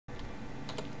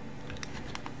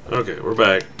Okay, we're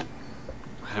back.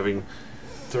 Having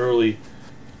thoroughly...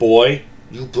 Boy,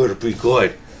 you better be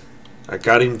good. I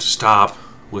got him to stop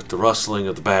with the rustling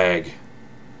of the bag.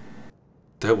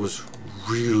 That was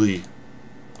really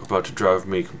about to drive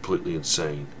me completely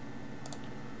insane.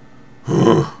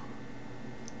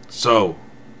 So,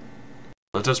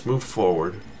 let us move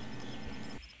forward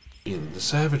in the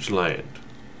Savage Land.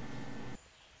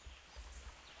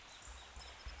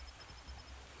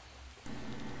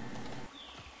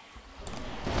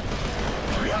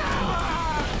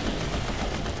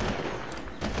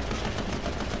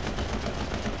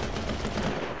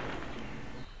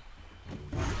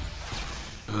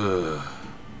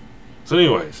 So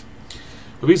anyways,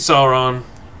 we beat Sauron.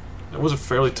 That was a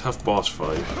fairly tough boss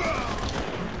fight.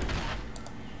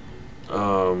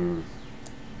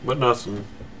 But nothing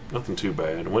Nothing too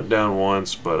bad. Went down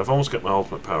once, but I've almost got my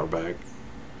ultimate power back.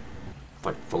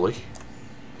 Like, fully.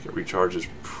 I think it recharges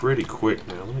pretty quick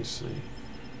now. Let me see.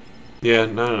 Yeah,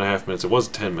 9.5 minutes. It was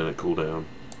a 10-minute cooldown.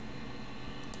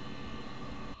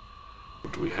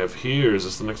 What do we have here? Is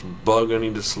this the next bug I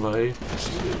need to slay? Yes,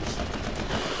 it is.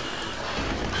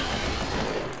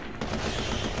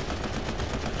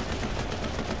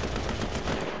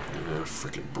 Yeah,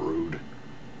 frickin' brood.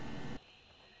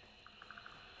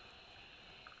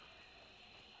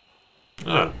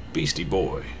 Ah, beastie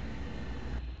boy.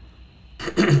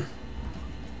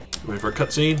 Ready for a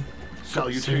cutscene?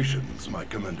 Salutations, my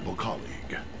commendable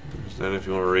colleague. Is that if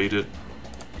you want to read it?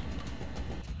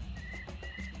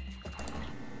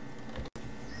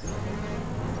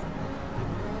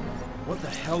 What the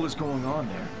hell is going on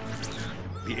there?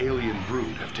 The alien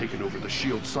brood have taken over the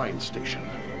SHIELD science station.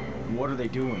 And what are they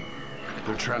doing?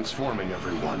 They're transforming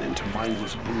everyone into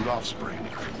mindless brood offspring.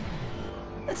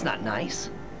 That's not nice.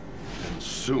 And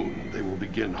soon, they will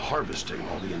begin harvesting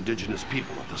all the indigenous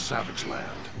people of the Savage Land.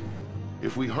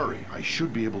 If we hurry, I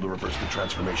should be able to reverse the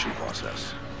transformation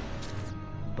process.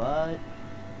 But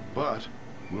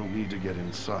we'll need to get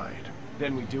inside.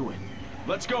 Then we do it.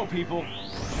 Let's go, people!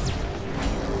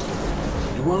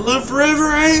 You want to live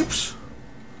forever, apes?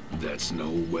 That's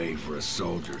no way for a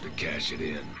soldier to cash it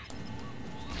in.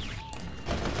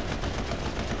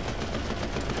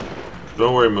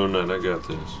 Don't worry, Moon Knight, I got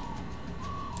this.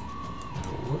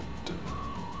 What?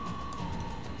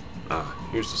 Ah,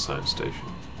 here's the science station.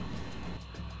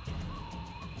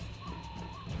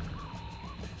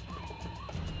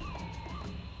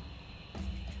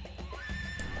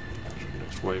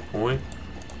 Next waypoint.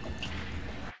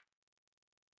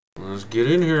 Let's get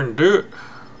in here and do it.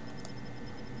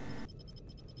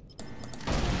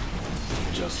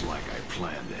 Just like I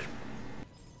planned it.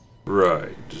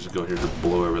 Right, just go here to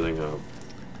blow everything up.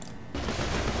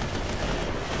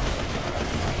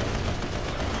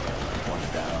 One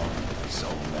down, so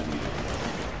many.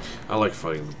 I like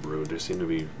fighting the brood. They seem to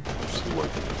be somewhat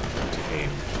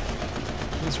tame.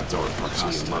 These are throwing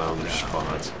proximity in my own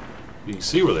spots. You can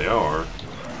see where they are.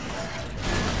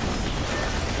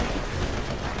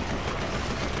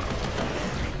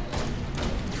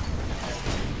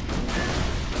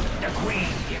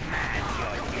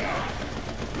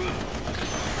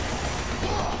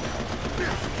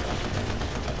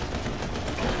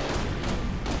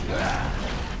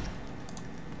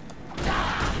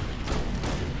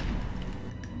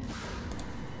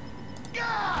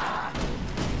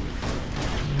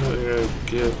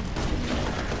 Get.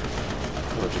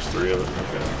 Oh, just 3 of them.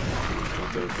 Okay. Got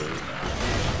that there.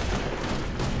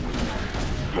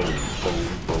 Boom, boom,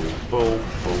 boom, boom,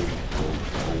 boom, boom, boom,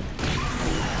 boom.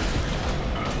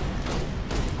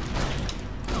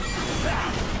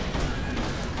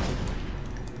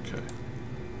 Okay.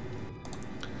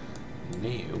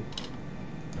 Now.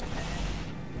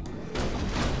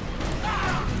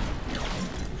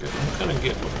 Okay, I'm kind of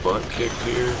getting my butt kicked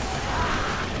here.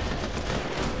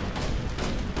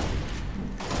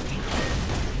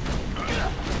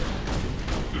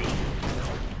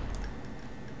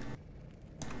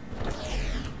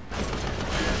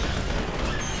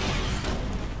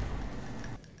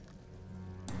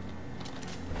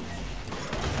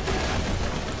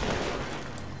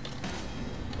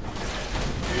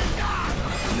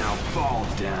 Fall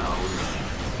down.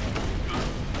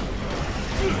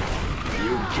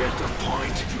 You get the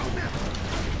point.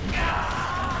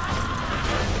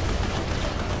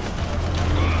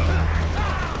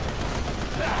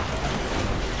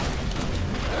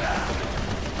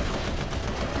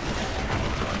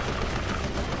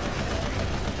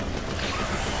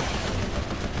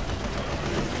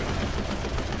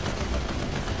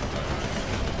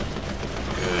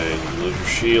 Okay, you lose your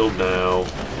shield now.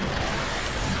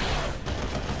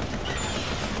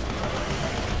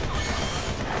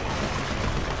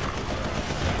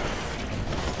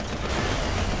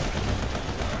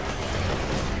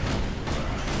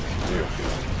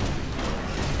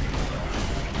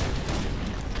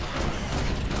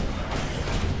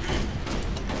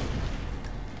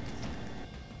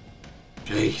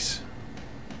 Jeez.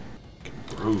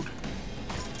 Getting rude.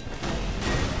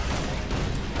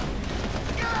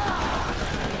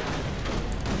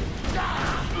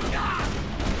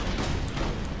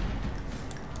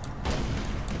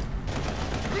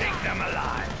 Take them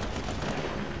alive.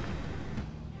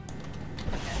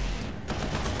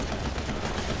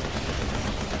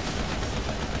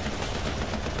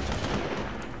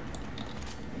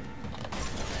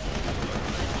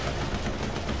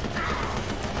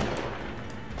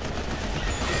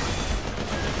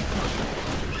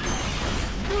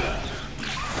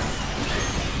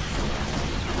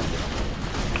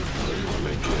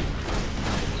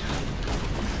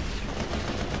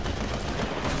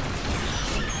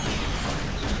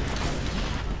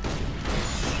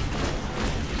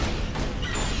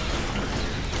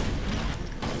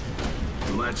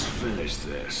 Let's finish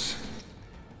this.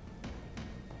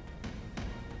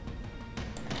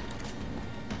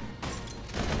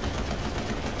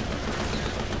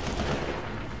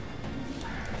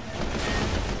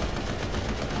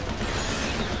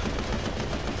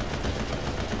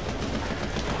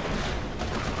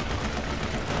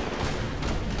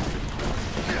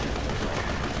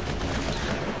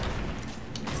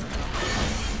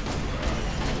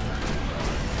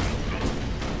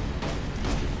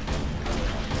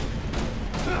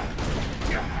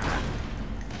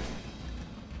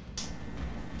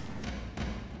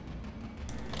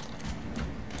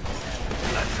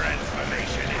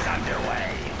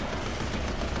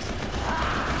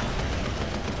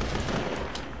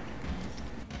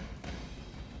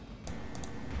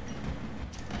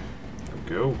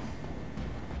 Go.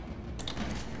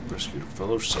 Rescued a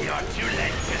fellow soldier. You're too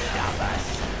late to stop us.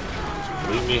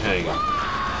 Leave me hanging.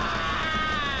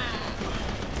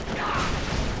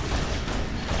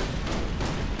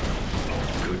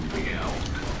 Couldn't be helped.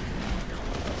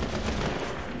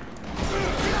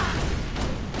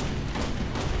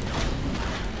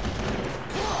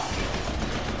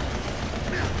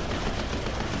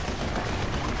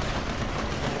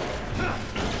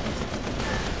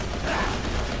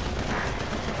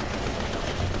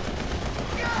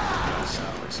 That's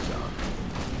how it's done.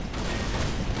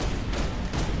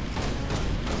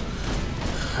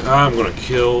 I'm gonna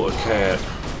kill a cat.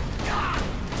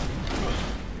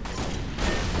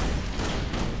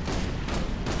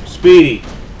 Speedy!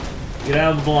 Get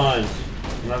out of the blinds.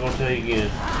 I'm not gonna tell you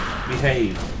again.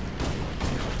 Behave.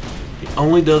 He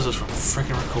only does this for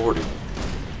freaking recording.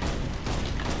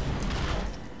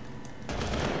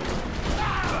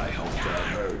 I hope that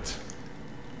hurt.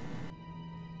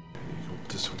 Go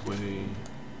this way.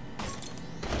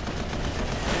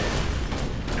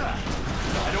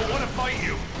 I don't want to fight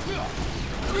you.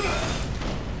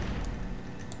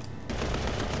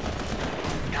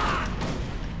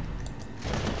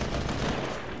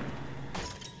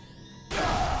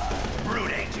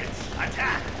 Brood agents,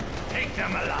 attack! Take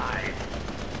them alive.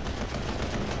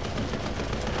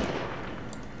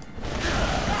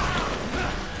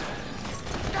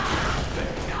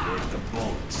 With the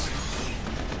bolts.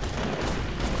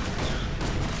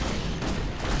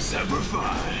 Semper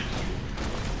Fi.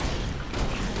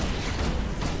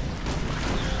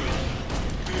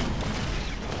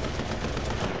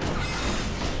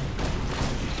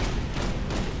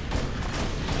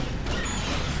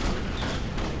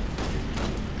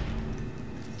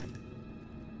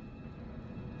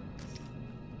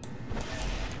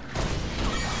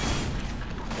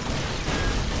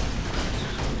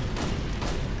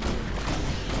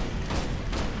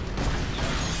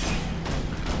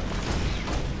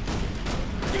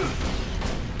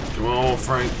 Come on,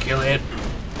 Frank, kill it.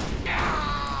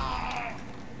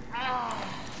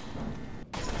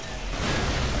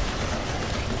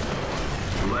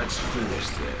 Let's finish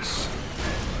this.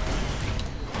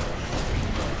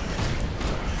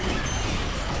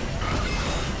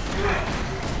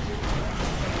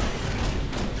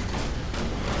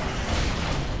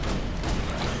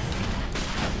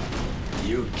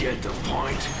 You get the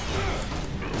point?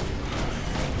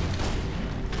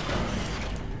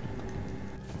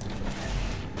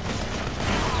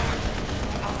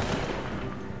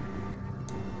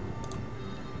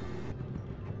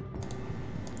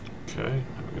 Okay,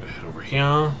 I'm gonna head over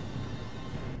here.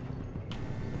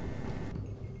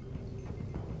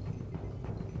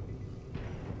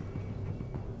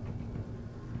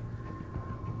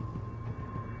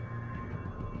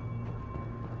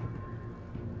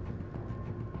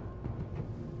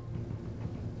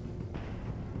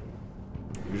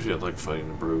 Usually I like fighting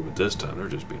the Brood, but this time they're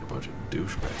just being a bunch of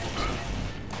douchebags.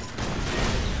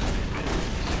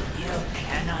 You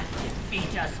cannot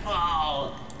defeat us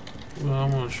all! Well,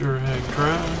 I'm gonna sure heck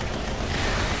try.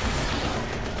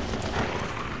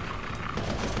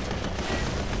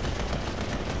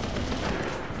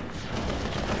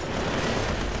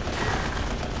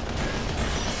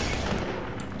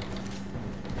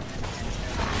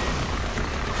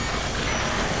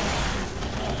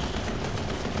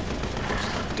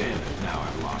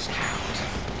 lost count.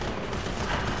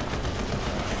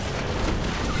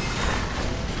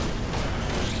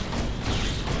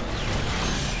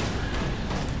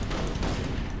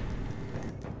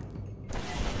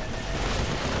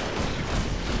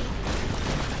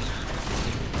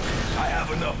 I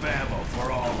have enough ammo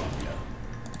for all of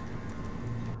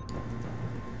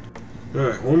you.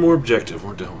 Alright, one more objective.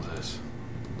 We're done with this.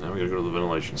 Now we gotta go to the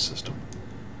ventilation system.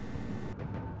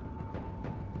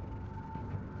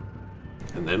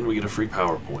 And then we get a free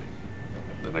PowerPoint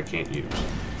that I can't use.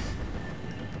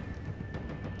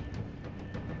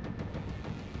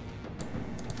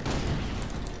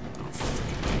 Oh,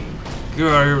 fucking get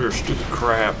out of here with your stupid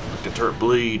crap. Deter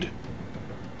bleed.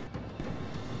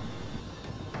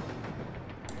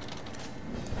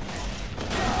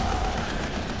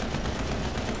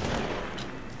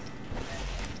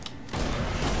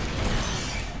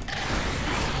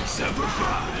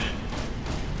 Simplify.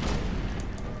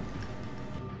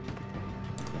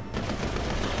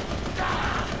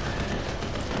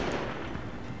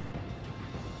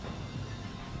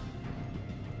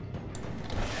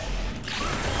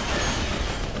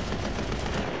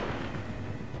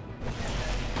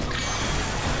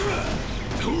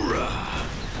 Hoorah!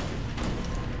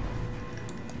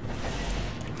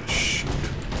 Shoot.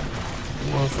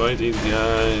 I wanna fight these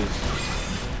guys.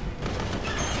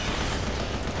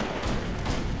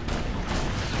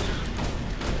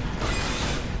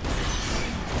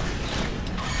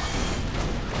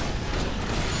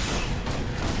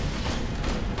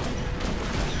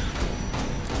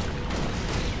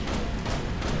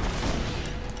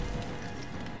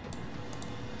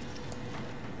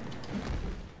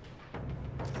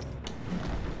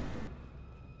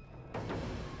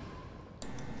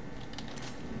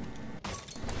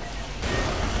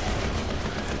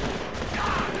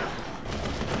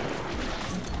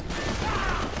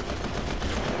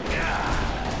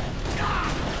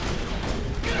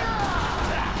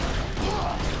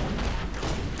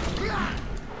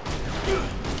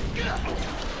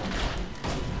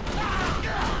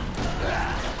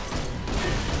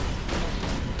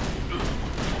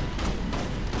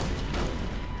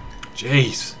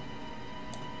 Jeez.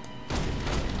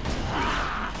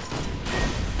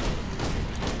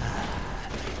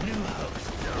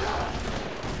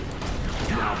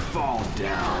 Now fall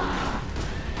down.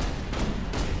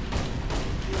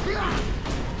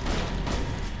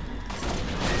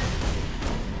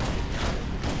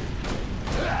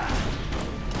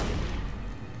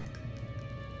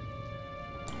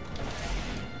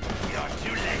 You're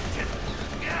too late to...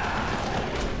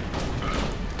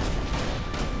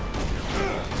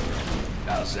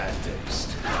 How's that taste?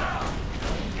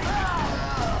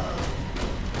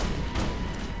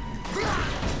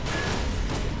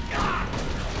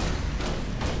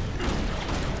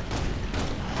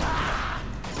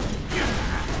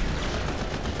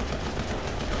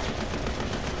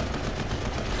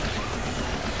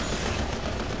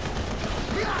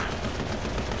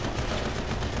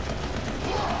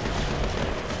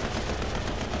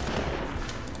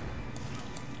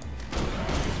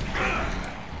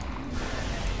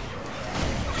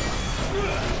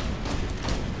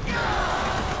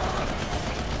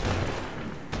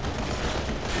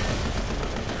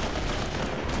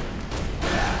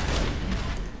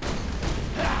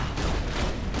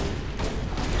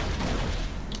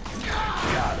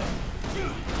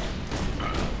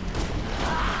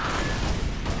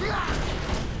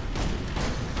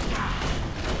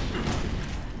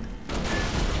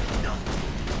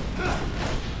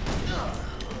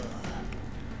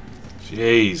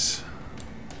 Jeez.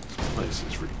 This place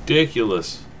is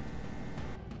ridiculous.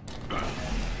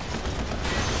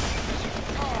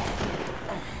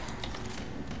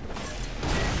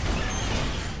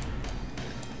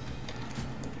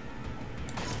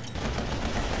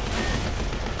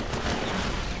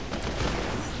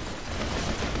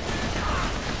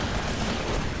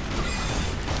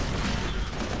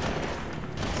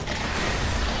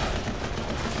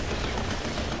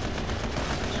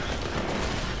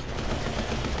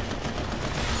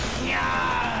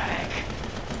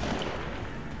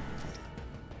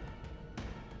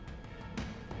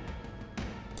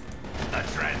 The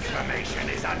transformation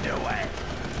is underway.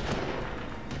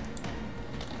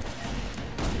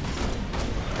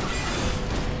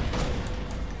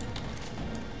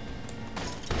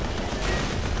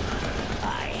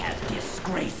 I have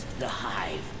disgraced the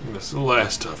hive. And this is the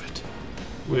last of it.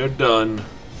 We are done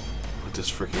with this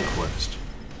freaking quest.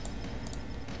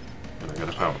 And I got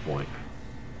a PowerPoint.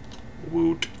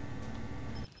 Woot.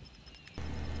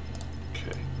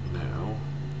 Okay, now...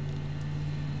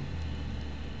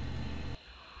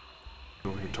 Go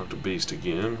here and talk to Beast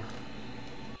again.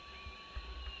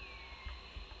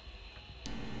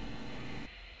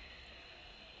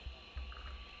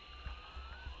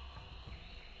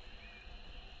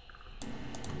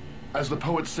 As the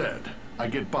poet said, I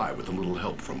get by with a little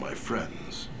help from my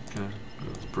friends. Okay,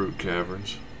 those brute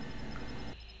caverns.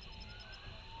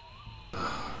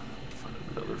 Find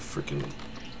another freaking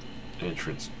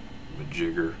entrance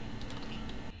majigger.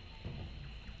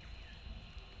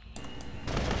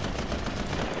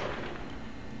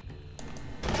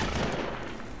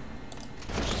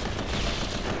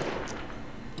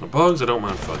 The bugs I don't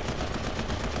mind fighting.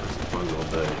 There's bugs all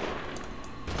day.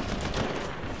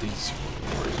 These are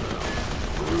worried about.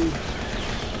 Brood.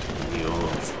 Turn me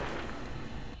off.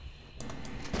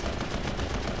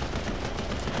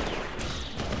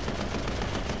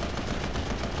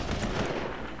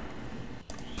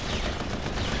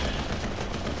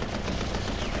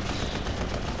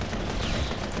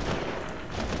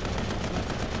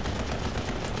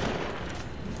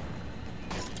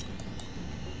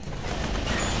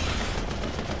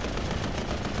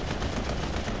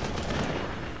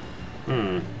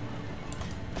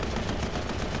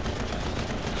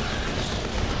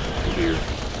 Here.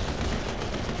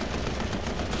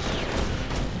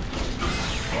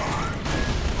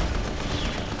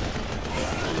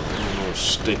 No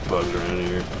stink bugs around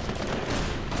here.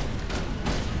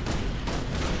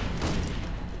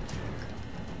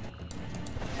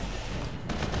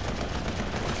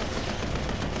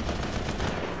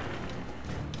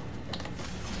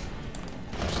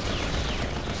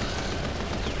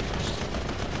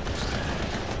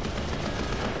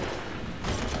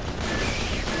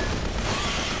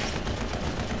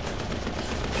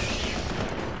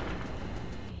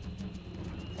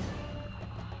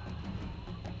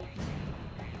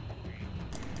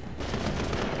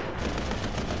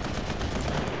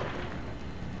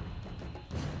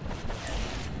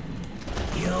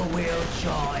 You will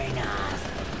join us.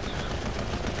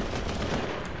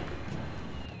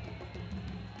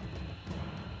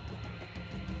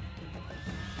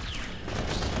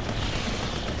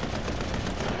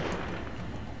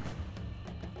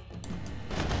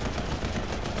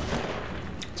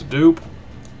 It's a dupe.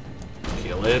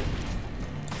 Kill it.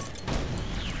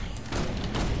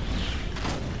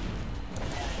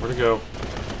 Where'd it go?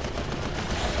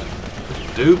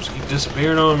 Dupes keep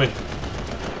disappearing on me.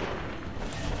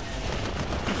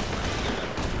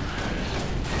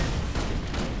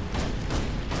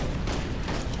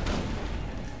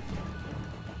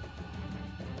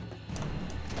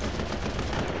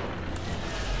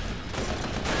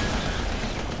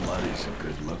 Money's a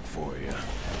good look for you.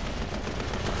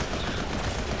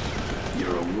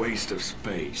 You're a waste of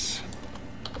space.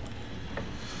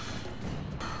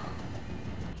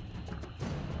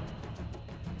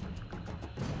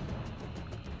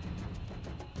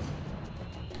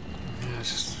 Yeah,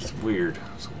 it's weird.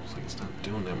 It's almost like it's not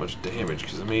doing that much damage,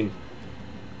 because I mean,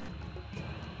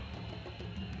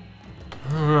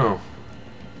 I don't know.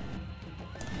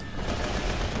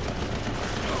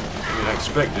 I mean, I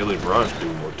expect Deadly Barrage to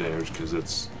do more damage because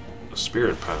it's a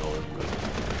spirit power, but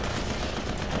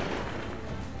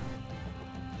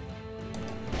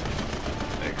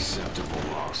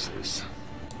Acceptable losses.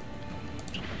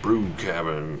 brood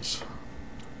caverns.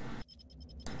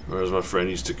 Or as my friend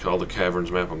used to call the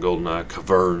caverns map on GoldenEye,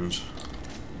 caverns.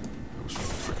 That was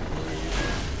freaking weird.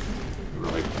 We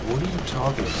were like, what are you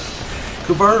talking about?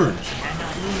 Caverns!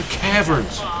 Those are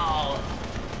caverns!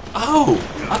 Oh!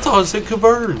 I thought it said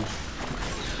caverns!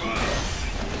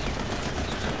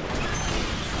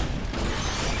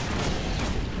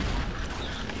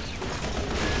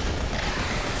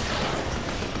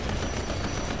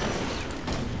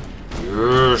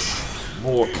 Yes!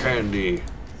 More candy!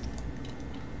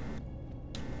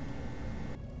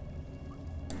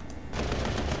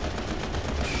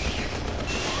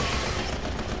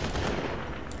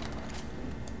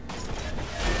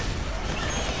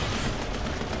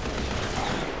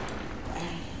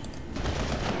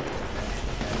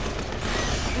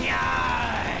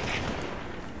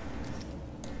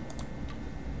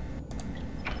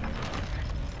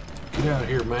 Get out of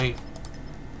here, mate.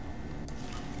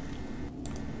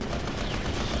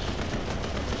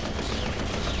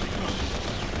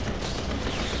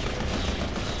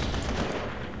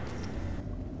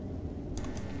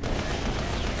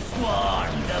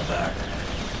 Swarm the bird.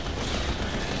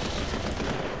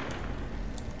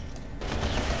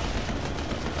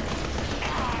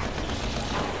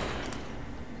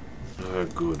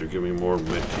 Good. They're giving me more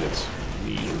medkits.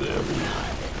 Need them.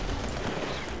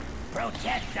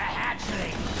 Protect the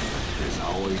hatchling. There's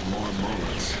always more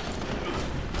moments.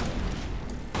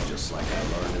 Just like I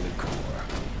learned in the Corps.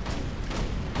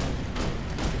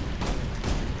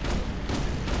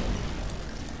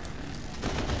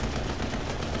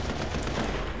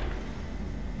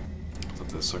 I thought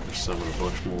this sucker summon a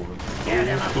bunch more. Tear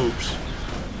them up. Oops.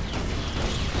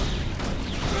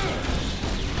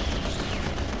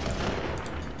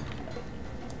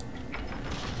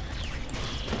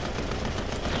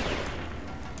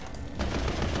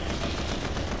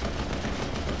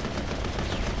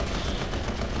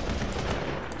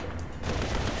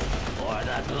 For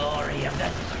the glory of the...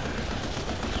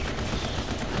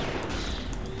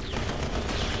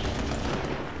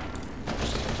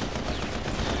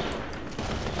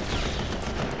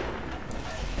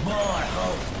 More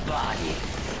host bodies.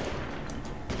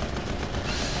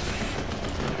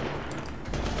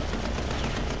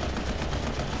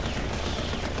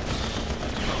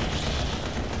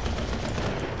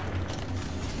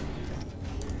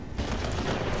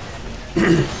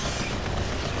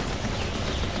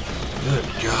 Good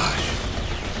gosh.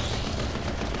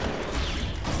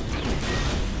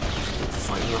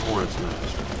 Fighting the hornet's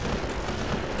nest.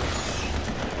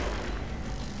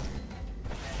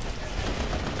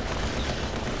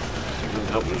 Doesn't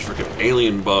help there's freaking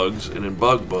alien bugs and then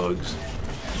bugs.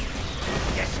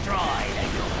 Destroy the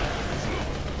humans.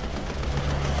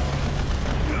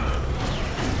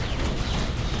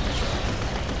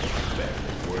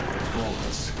 Barely worth the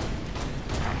bullets.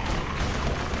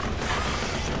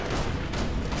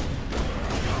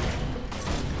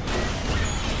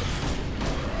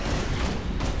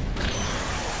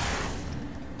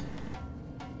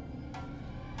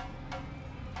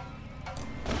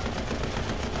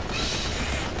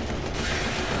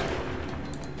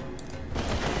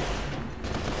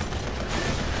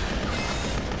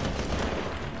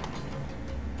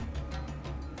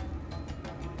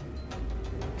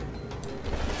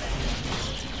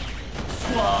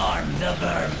 Swarm the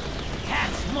vermin.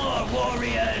 Catch more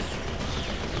warriors.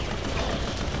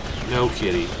 No,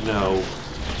 kitty, no.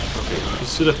 Okay, you can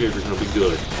sit up here if you're gonna be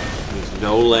good. There's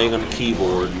no laying on the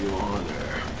keyboard. You on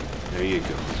there? There you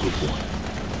go. Good boy.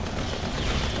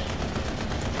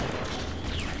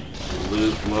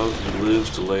 He lives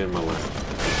to lay in my lap.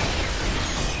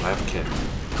 Lap cat.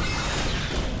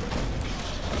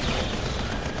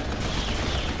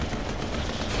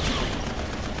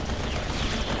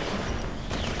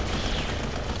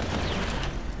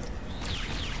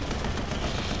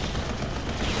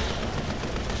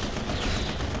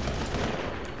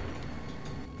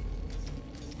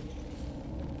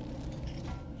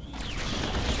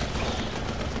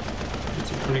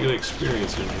 It's a pretty good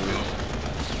experience in here.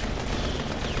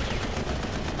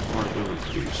 Hard really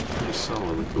pretty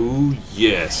solid. Ooh,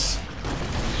 yes.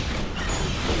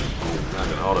 Oh, not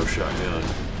an auto shotgun.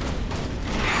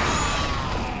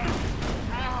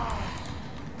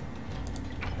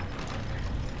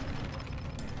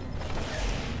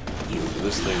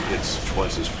 This thing hits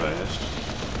twice as fast.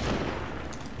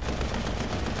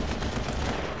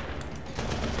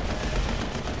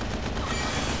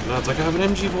 Now it's like I have an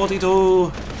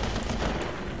MG42.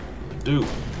 I do.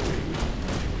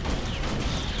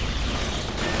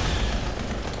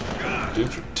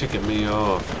 Dudes are ticking me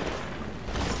off.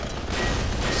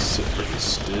 Sit freaking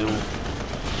still.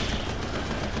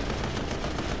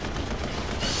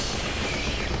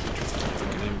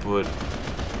 Freaking input.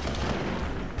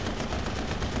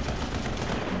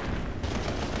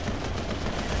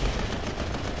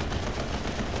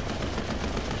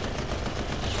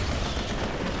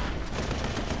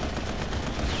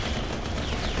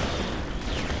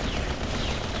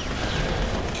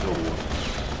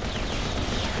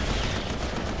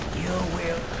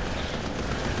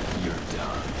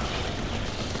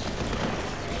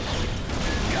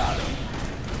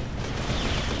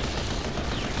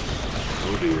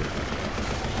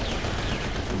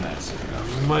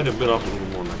 Might have been off a little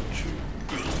more than I should.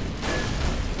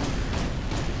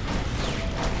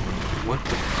 What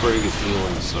the frig is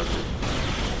healing the sucker?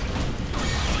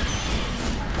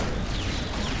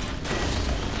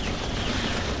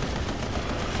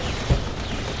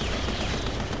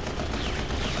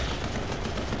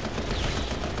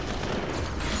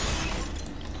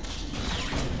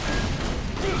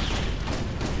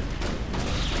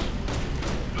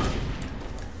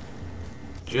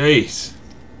 Jace.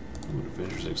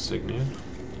 Avengers insignia.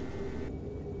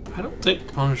 I don't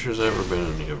think Punisher's ever been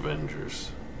in the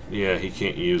Avengers. Yeah, he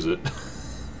can't use it.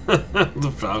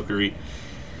 The Valkyrie.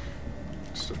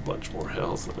 Just a bunch more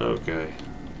health. Okay.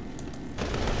 I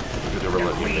could never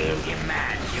let him in.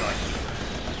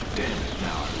 Damn it,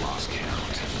 now I've lost count.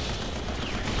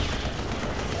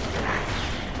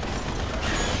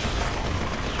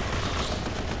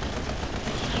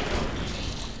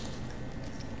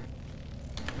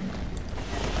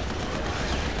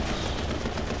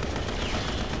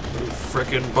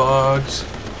 Frickin' bugs.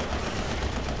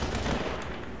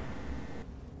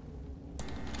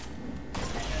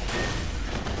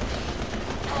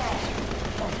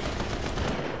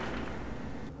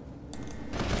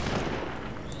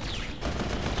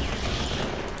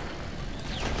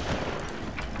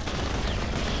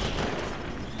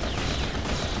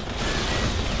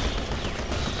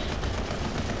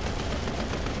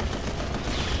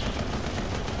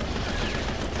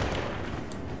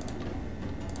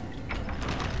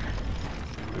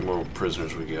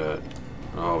 prisoners we got?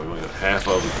 Oh, we only got half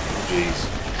of them. Jeez.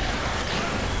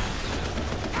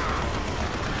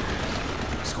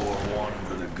 Score 1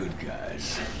 for the good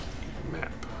guys.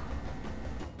 Map.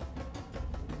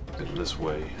 Heading this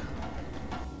way.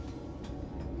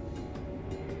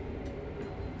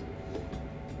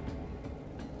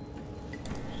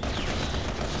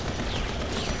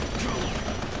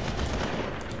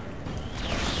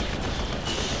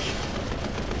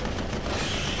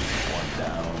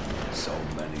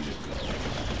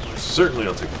 Certainly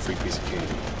I'll take a free piece of candy.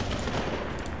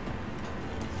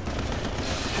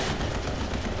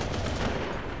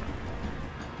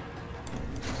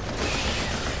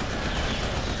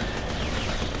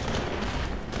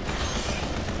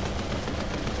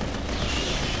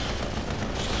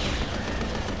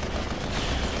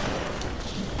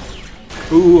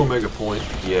 Ooh, Omega Point.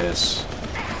 Yes.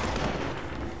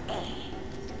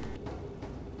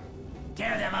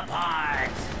 Tear them apart.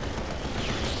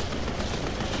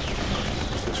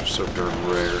 These are so darn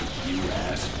rare. You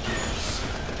asked this.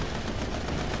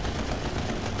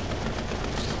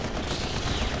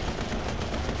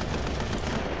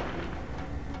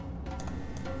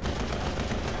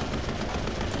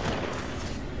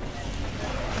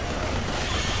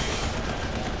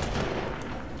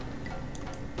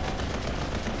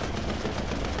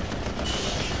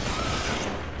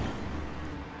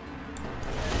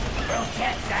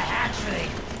 Protect the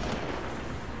hatchling.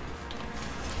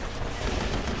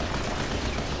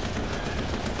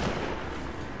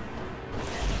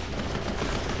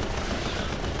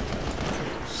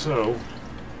 So,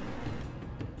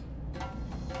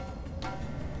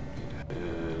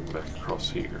 and back across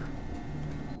here.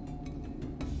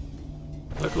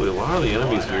 Luckily, a lot of the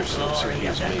enemies here seem to be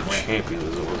as many champions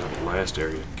as it was in the last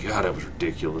area. God, that was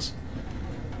ridiculous.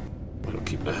 I'm gonna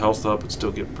keep my health up and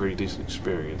still get pretty decent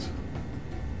experience.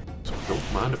 So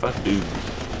don't mind if I do.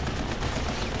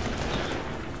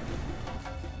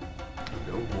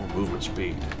 Go more movement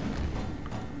speed.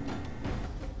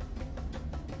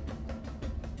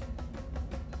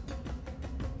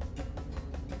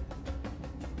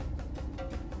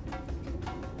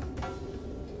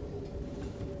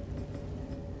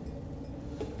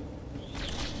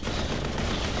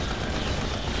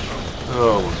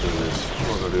 Oh my goodness. What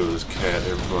am I gonna do with this cat,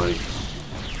 everybody?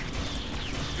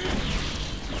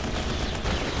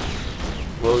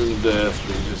 Loading death,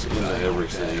 but just into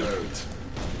everything.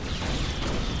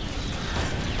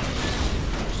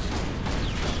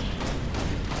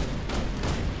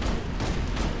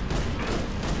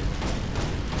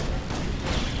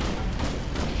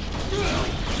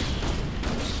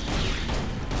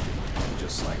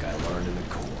 Just like I learned in the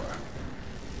Corps.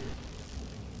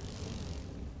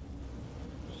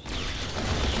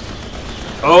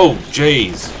 Oh,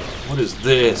 jeez. What is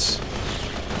this?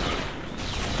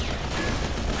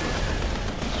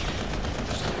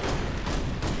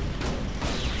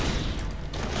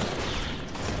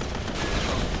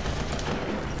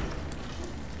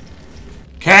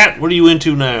 Cat, what are you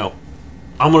into now?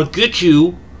 I'm gonna get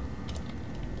you.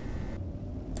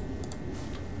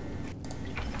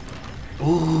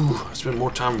 Ooh, I spent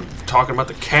more time talking about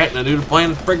the cat than I do to playing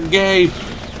the friggin' game.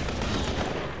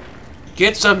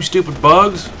 Get some, you stupid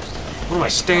bugs. What am I,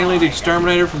 Stanley the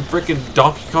Exterminator from frickin'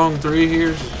 Donkey Kong 3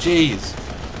 here? Jeez.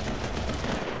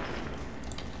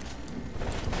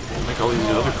 I'll make all these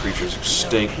other creatures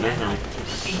stink now.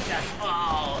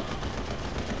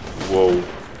 Whoa.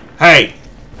 Hey!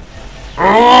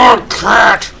 Oh,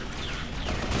 cat!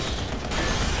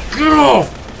 Get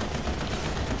off!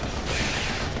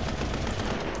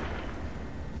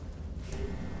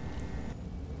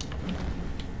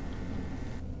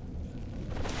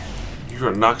 You're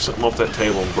gonna knock something off that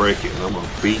table and break it, and I'm gonna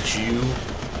beat you.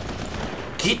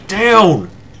 Get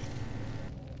down!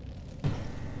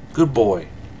 Good boy.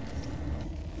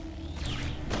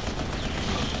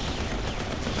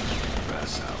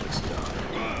 That's how it's done.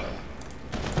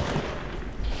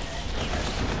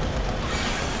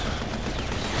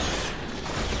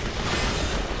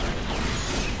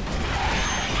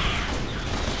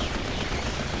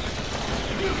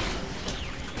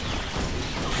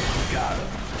 Got him.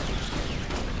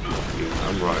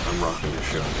 I'm rocking the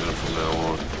shotgun from now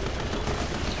on.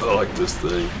 I like this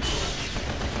thing.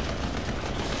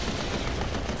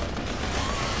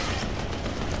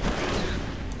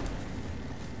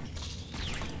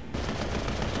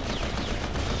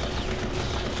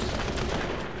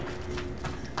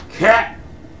 Cat!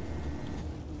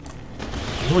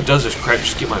 You know what does this crap?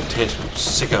 Just get my attention. I'm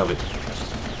sick of it.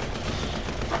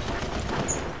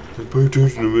 Pay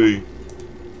attention to me.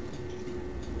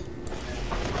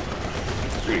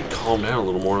 Calm down a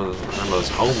little more. I know it's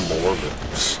home more, but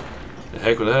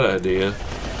heck with that idea.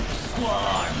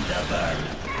 Swarm the bird.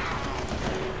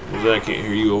 Well, then I can't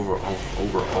hear you over all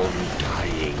you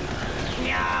dying.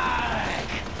 Yark!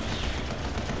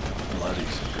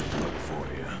 Bloody's a good look for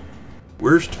you.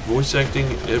 Worst voice acting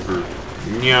ever.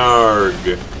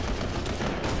 Nyarg.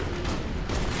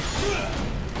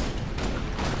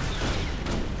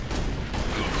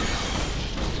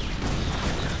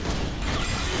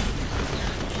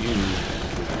 You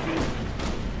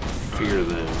fear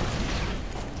them.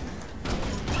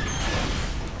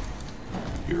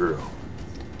 Hero.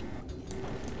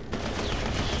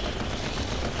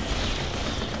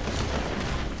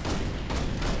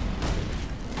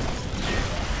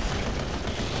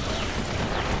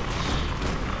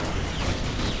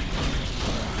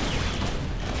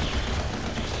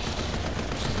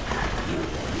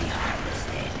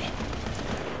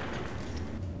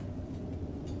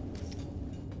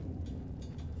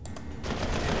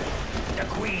 The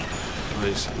queen.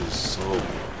 This is so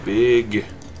big.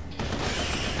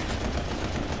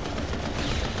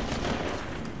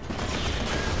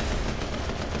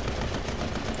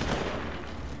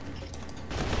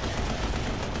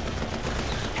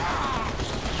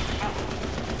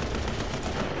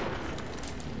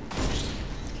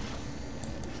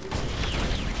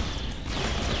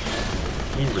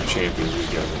 Even for champions, we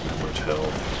got that much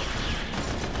health.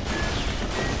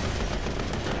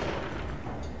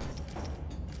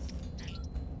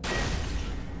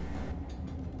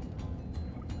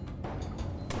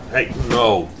 Hey,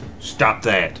 no! Stop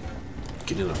that!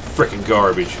 Get in the frickin'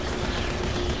 garbage.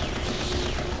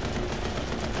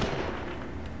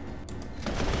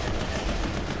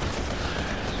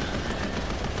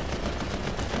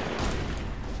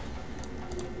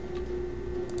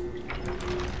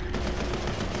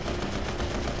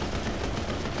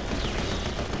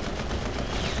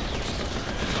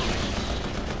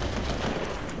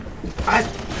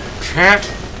 Cat!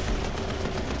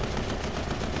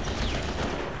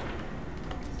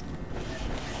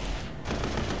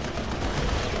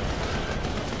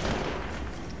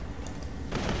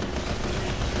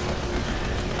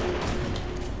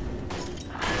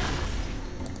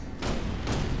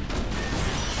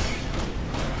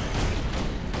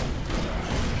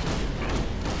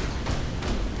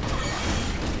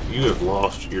 You have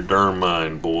lost your darn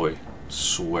mind, boy.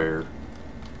 Swear.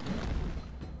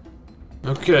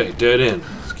 Okay, dead end.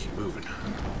 Let's keep moving.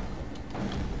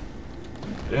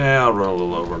 Yeah, I'll run a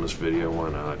little over on this video. Why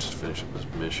not? Just finish up this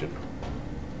mission.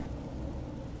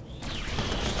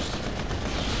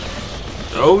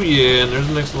 Oh yeah, and there's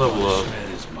the next level up. That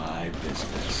is my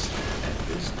business, and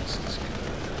business is good.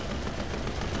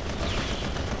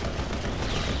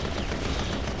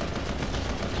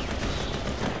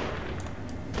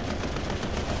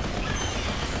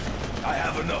 I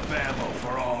have enough ammo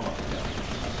for all of them.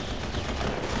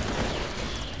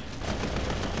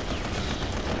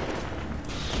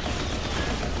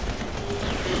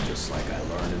 Just like I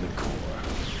learned in the Corps.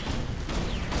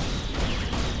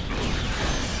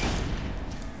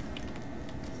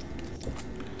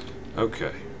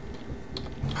 Okay.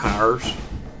 Powers.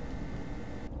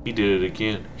 He did it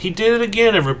again. He did it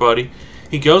again, everybody.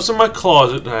 He goes in my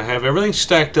closet, and I have everything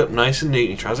stacked up nice and neat.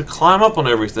 And he tries to climb up on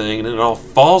everything, and then it all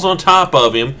falls on top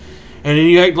of him. And then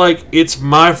you act like it's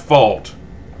my fault.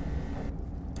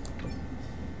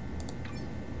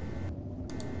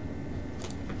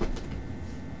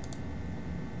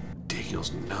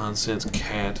 Ridiculous nonsense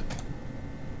cat.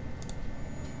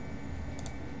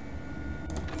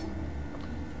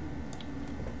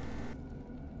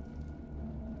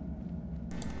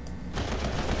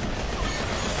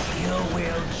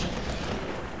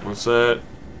 What's that?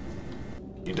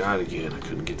 You died again. I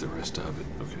couldn't get the rest of it.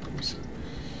 Okay, let me see.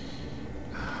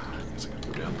 I guess I gotta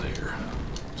go down there.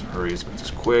 Let's hurry. Let's make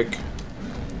this quick.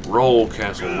 Roll,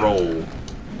 castle, roll.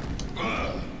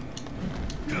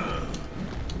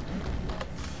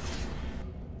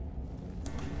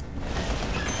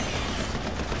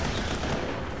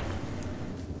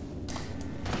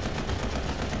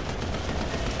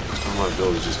 All my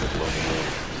abilities just get leveled up.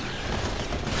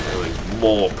 Everything's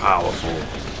more powerful.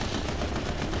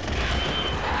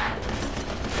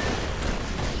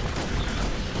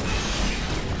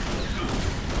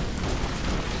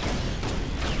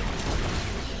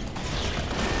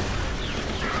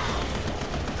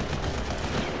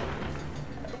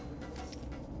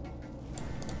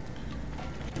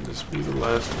 Can this be the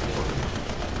last one?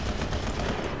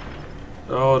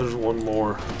 Oh, there's one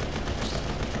more.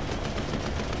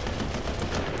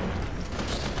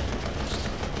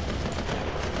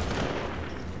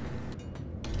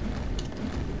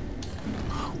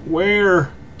 Where?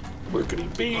 Where could he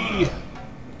be?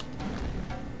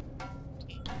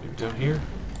 Down here?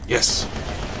 Yes!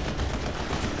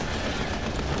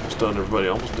 Almost done, everybody.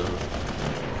 Almost done.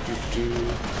 Doo-doo.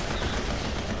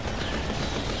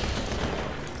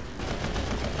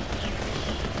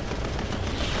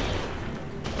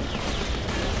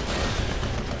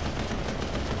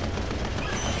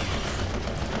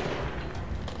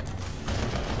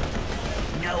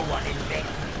 No one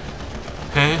invented.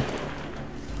 Huh?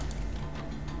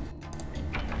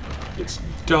 It's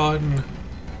done.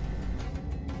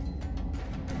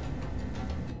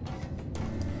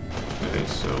 Okay,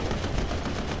 so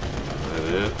that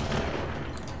it.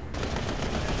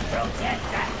 Protect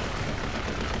that.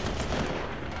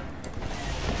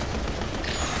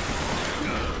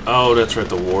 Oh, that's right.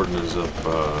 The warden is up.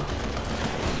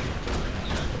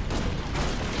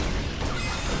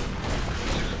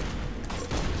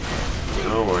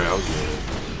 Don't worry, I'll get it.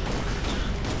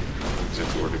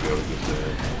 Exactly where to go to get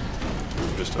that.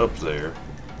 We're just up there.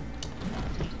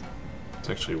 It's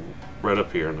actually right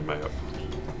up here on the map.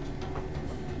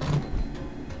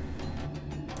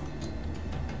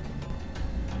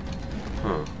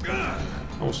 Huh.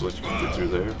 I almost let you get through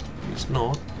there. It's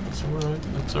not. That's alright.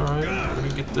 That's alright. We're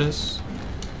gonna get this.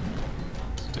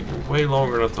 It's taking way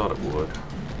longer than I thought it would.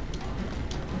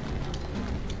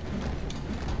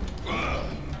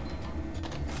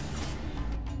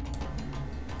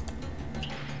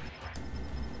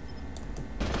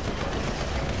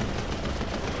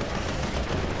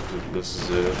 This is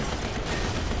it.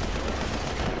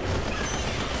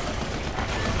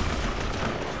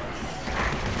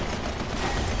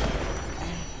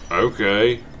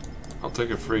 Okay. I'll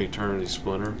take a free eternity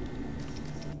splinter.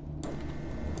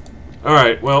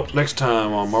 Alright, well, next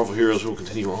time on Marvel Heroes we'll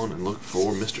continue on and look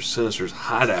for Mr. Sinister's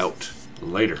hideout.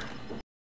 Later.